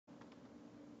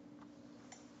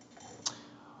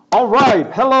All right,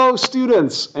 hello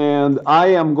students, and I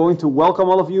am going to welcome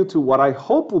all of you to what I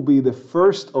hope will be the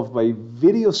first of a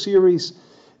video series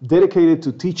dedicated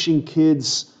to teaching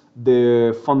kids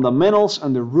the fundamentals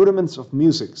and the rudiments of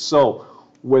music. So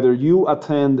whether you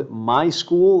attend my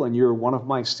school and you're one of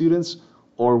my students,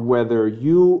 or whether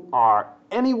you are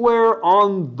anywhere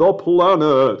on the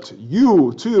planet,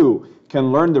 you too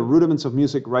can learn the rudiments of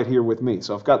music right here with me.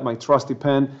 So I've got my trusty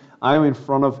pen. I am in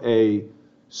front of a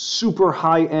super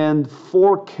high-end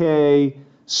 4K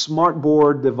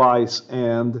smartboard device,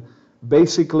 and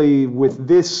basically with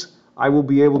this I will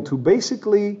be able to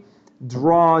basically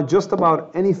draw just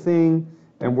about anything,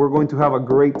 and we're going to have a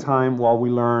great time while we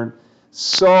learn.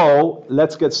 So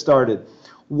let's get started.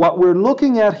 What we're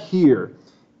looking at here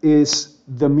is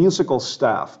the musical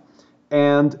staff,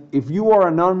 and if you are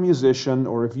a non-musician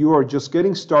or if you are just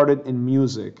getting started in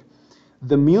music,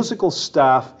 the musical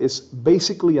staff is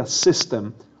basically a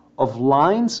system of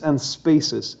lines and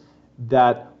spaces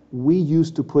that we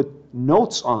use to put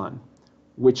notes on,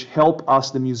 which help us,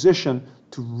 the musician,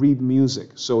 to read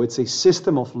music. So it's a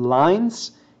system of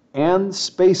lines and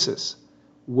spaces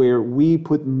where we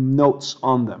put notes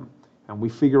on them. And we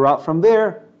figure out from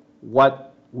there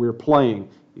what we're playing.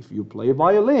 If you play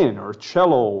violin or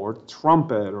cello or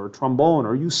trumpet or trombone,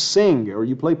 or you sing or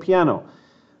you play piano,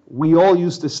 we all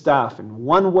use the staff in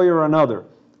one way or another.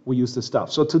 We use the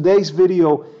staff. So today's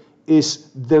video is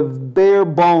the bare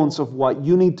bones of what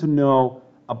you need to know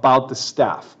about the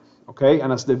staff. Okay?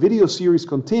 And as the video series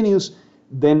continues,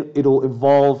 then it'll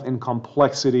evolve in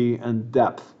complexity and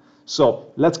depth.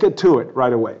 So let's get to it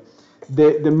right away.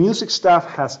 The music staff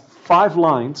has 5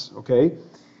 lines, okay?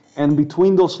 And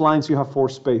between those lines you have 4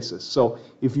 spaces. So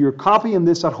if you're copying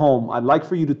this at home, I'd like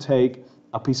for you to take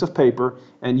a piece of paper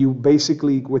and you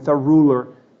basically, with a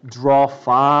ruler, draw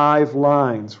 5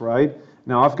 lines, right?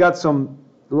 Now I've got some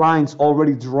lines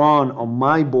already drawn on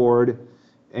my board,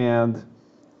 and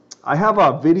I have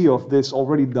a video of this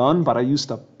already done, but I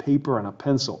used a paper and a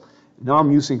pencil. Now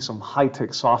I'm using some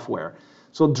high-tech software.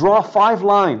 So draw 5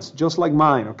 lines, just like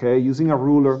mine, okay? Using a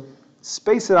ruler,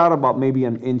 space it out about maybe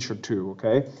an inch or 2,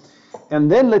 okay? And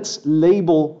then let's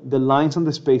label the lines and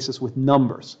the spaces with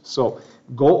numbers. So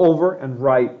go over and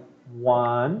write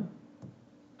 1,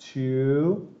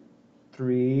 2,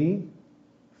 3,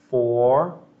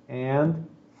 4, and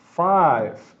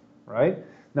 5, right?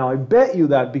 Now I bet you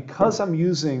that because I am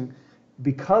using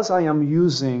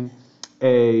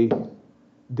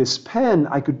this pen,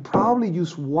 I could probably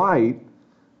use white,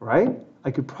 right?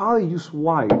 I could probably use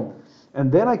white.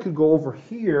 And then I could go over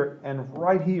here, and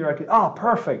right here I could,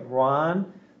 perfect.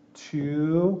 1,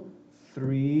 2,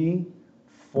 3,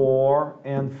 4,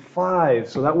 and 5.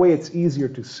 So that way it's easier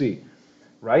to see,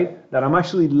 right? That I'm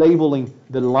actually labeling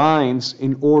the lines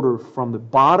in order from the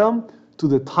bottom to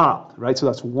the top, right? So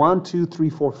that's 1, 2, 3,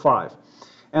 4, 5.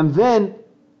 And then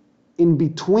in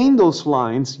between those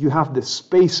lines, you have the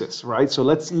spaces, right? So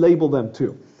let's label them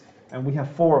too. And we have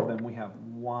 4 of them. We have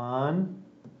 1,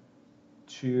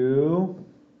 2,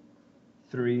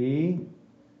 3,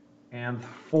 and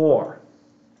 4.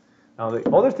 Now the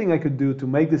other thing I could do to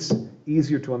make this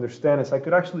easier to understand is I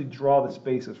could actually draw the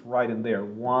spaces right in there.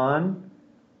 1,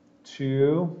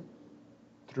 2,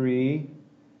 3,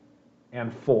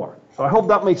 and 4. So I hope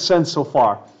that makes sense so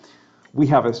far. We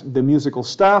have the musical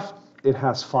staff. It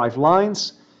has 5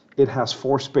 lines. It has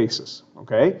 4 spaces,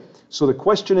 okay? So the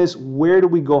question is, where do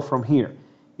we go from here?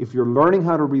 If you're learning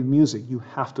how to read music, you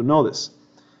have to know this.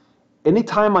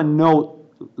 Anytime a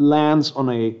note lands on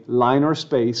a line or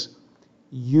space,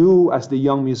 you as the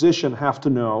young musician have to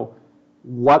know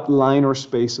what line or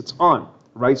space it's on,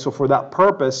 right? So for that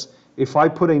purpose, if I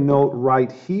put a note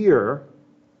right here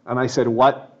and I said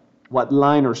what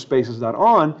line or space is that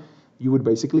on, you would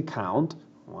basically count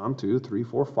 1, 2, 3,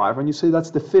 4, 5, and you say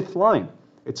that's the 5th line.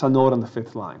 It's a note on the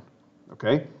 5th line,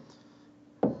 okay?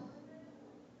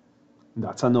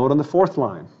 That's a note on the 4th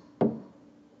line.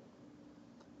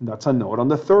 That's a note on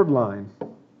the 3rd line.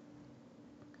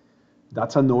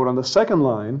 That's a note on the 2nd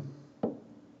line.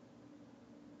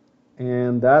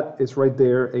 And that is right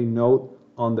there a note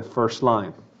on the 1st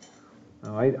line.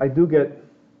 Now I do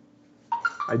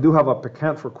have a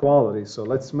piquant for quality, so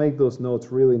let's make those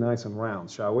notes really nice and round,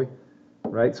 shall we?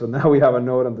 Right, so now we have a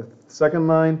note on the 2nd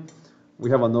line, we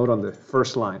have a note on the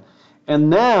 1st line.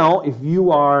 And now, if you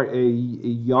are a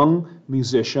young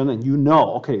musician and you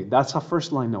know, okay, that's a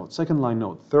 1st line note, 2nd line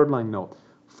note, 3rd line note,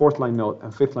 4th line note,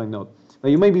 and 5th line note. Now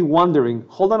you may be wondering,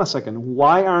 hold on a second,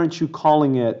 why aren't you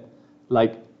calling it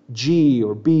like G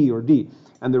or B or D?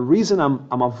 And the reason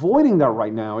I'm avoiding that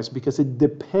right now is because it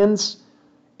depends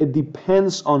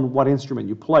on what instrument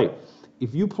you play.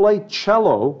 If you play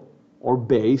cello, or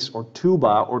bass or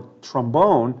tuba or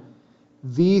trombone,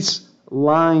 these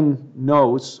line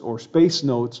notes or space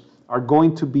notes are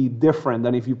going to be different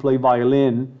than if you play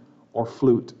violin or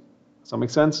flute. Does that make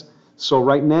sense? So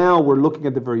right now we're looking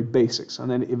at the very basics, and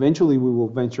then eventually we will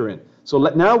venture in. So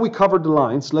now we covered the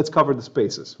lines, let's cover the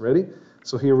spaces. Ready?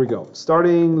 So here we go.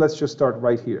 Let's just start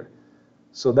right here.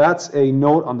 So that's a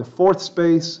note on the fourth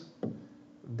space.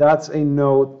 That's a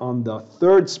note on the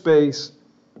third space.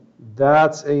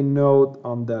 That's a note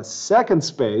on the second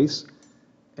space.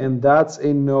 And that's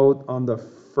a note on the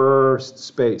first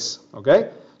space.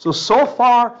 Okay? So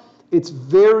far, it's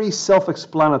very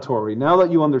self-explanatory. Now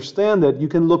that you understand it, you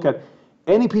can look at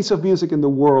any piece of music in the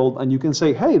world and you can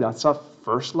say, hey, that's a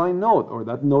first line note, or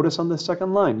that note is on the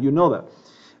second line. You know that.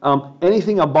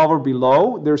 Anything above or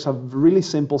below, there's a really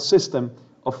simple system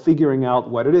of figuring out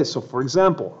what it is. So for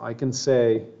example, I can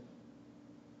say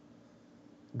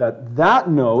that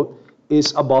note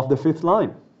is above the fifth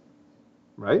line,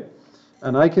 right?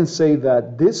 And I can say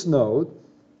that this note,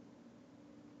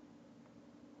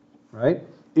 right,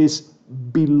 is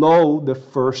below the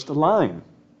first line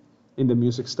in the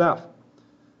music staff.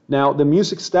 Now, the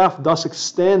music staff does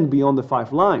extend beyond the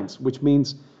 5 lines, which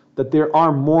means that there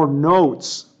are more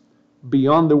notes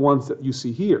beyond the ones that you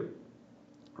see here,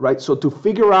 right? So to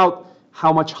figure out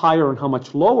how much higher and how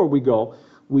much lower we go,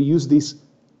 we use these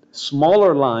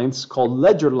smaller lines called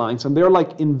ledger lines, and they're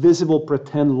like invisible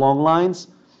pretend long lines,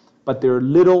 but they're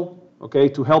little, okay,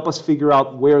 to help us figure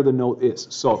out where the note is.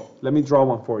 So let me draw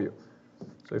one for you.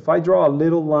 So if I draw a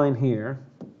little line here,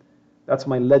 that's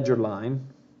my ledger line,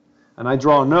 and I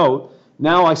draw a note,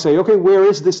 now I say, okay, where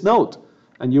is this note?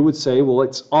 And you would say, well,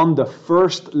 it's on the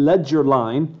first ledger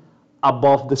line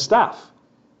above the staff.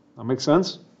 That makes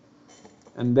sense?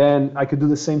 And then I could do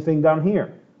the same thing down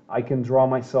here. I can draw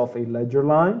myself a ledger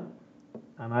line,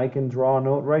 and I can draw a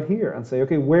note right here and say,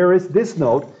 okay, where is this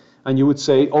note? And you would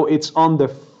say, oh, it's on the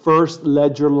first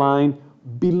ledger line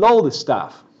below the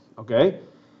staff, okay?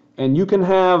 And you can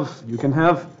have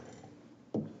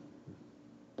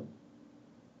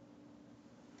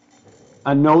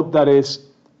a note that is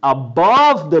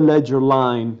above the ledger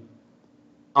line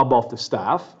above the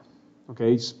staff.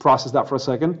 Okay, just process that for a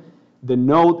second. The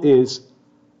note is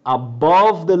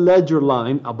above the ledger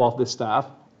line above the staff,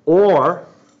 or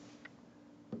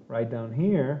right down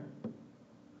here,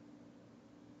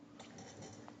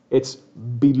 it's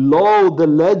below the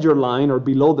ledger line or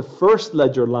below the first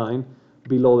ledger line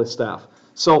below the staff.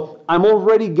 So I'm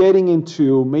already getting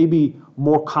into maybe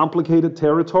more complicated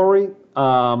territory,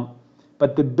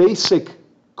 but the basic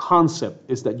concept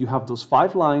is that you have those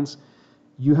 5 lines,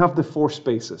 you have the 4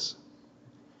 spaces.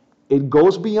 It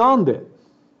goes beyond it,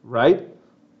 right,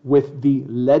 with the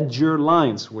ledger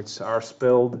lines, which are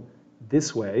spelled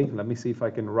this way. Let me see if I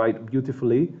can write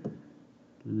beautifully.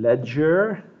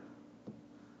 Ledger.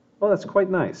 Oh, that's quite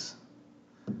nice.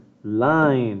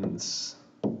 Lines.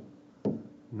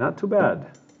 Not too bad.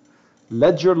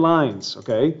 Ledger lines,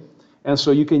 okay? And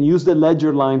so you can use the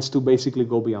ledger lines to basically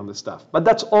go beyond the stuff. But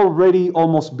that's already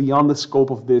almost beyond the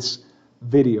scope of this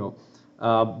video.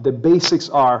 The basics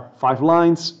are 5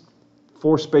 lines,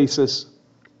 4 spaces,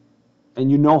 and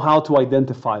you know how to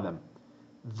identify them.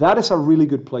 That is a really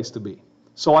good place to be.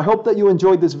 So I hope that you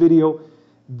enjoyed this video.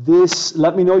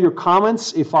 Let me know your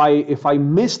comments if I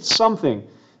missed something,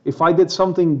 if I did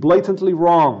something blatantly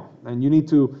wrong, and you need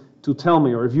to tell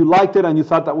me, or if you liked it and you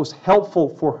thought that was helpful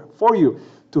for you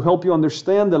to help you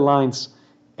understand the lines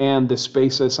and the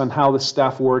spaces and how the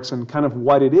staff works and kind of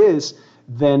what it is,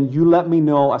 then you let me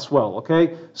know as well,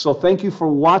 okay? So thank you for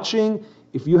watching.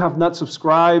 If you have not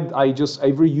subscribed,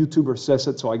 every YouTuber says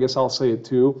it, so I guess I'll say it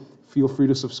too. Feel free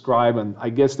to subscribe, and I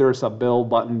guess there's a bell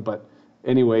button, but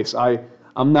anyways,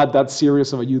 I'm not that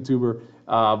serious of a YouTuber,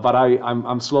 but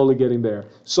I'm slowly getting there.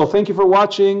 So thank you for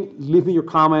watching. Leave me your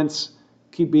comments.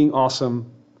 Keep being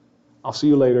awesome. I'll see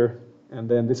you later. And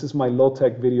then this is my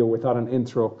low-tech video without an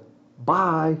intro.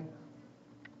 Bye.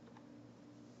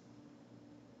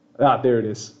 There it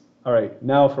is. All right,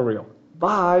 now for real.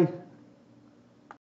 Bye.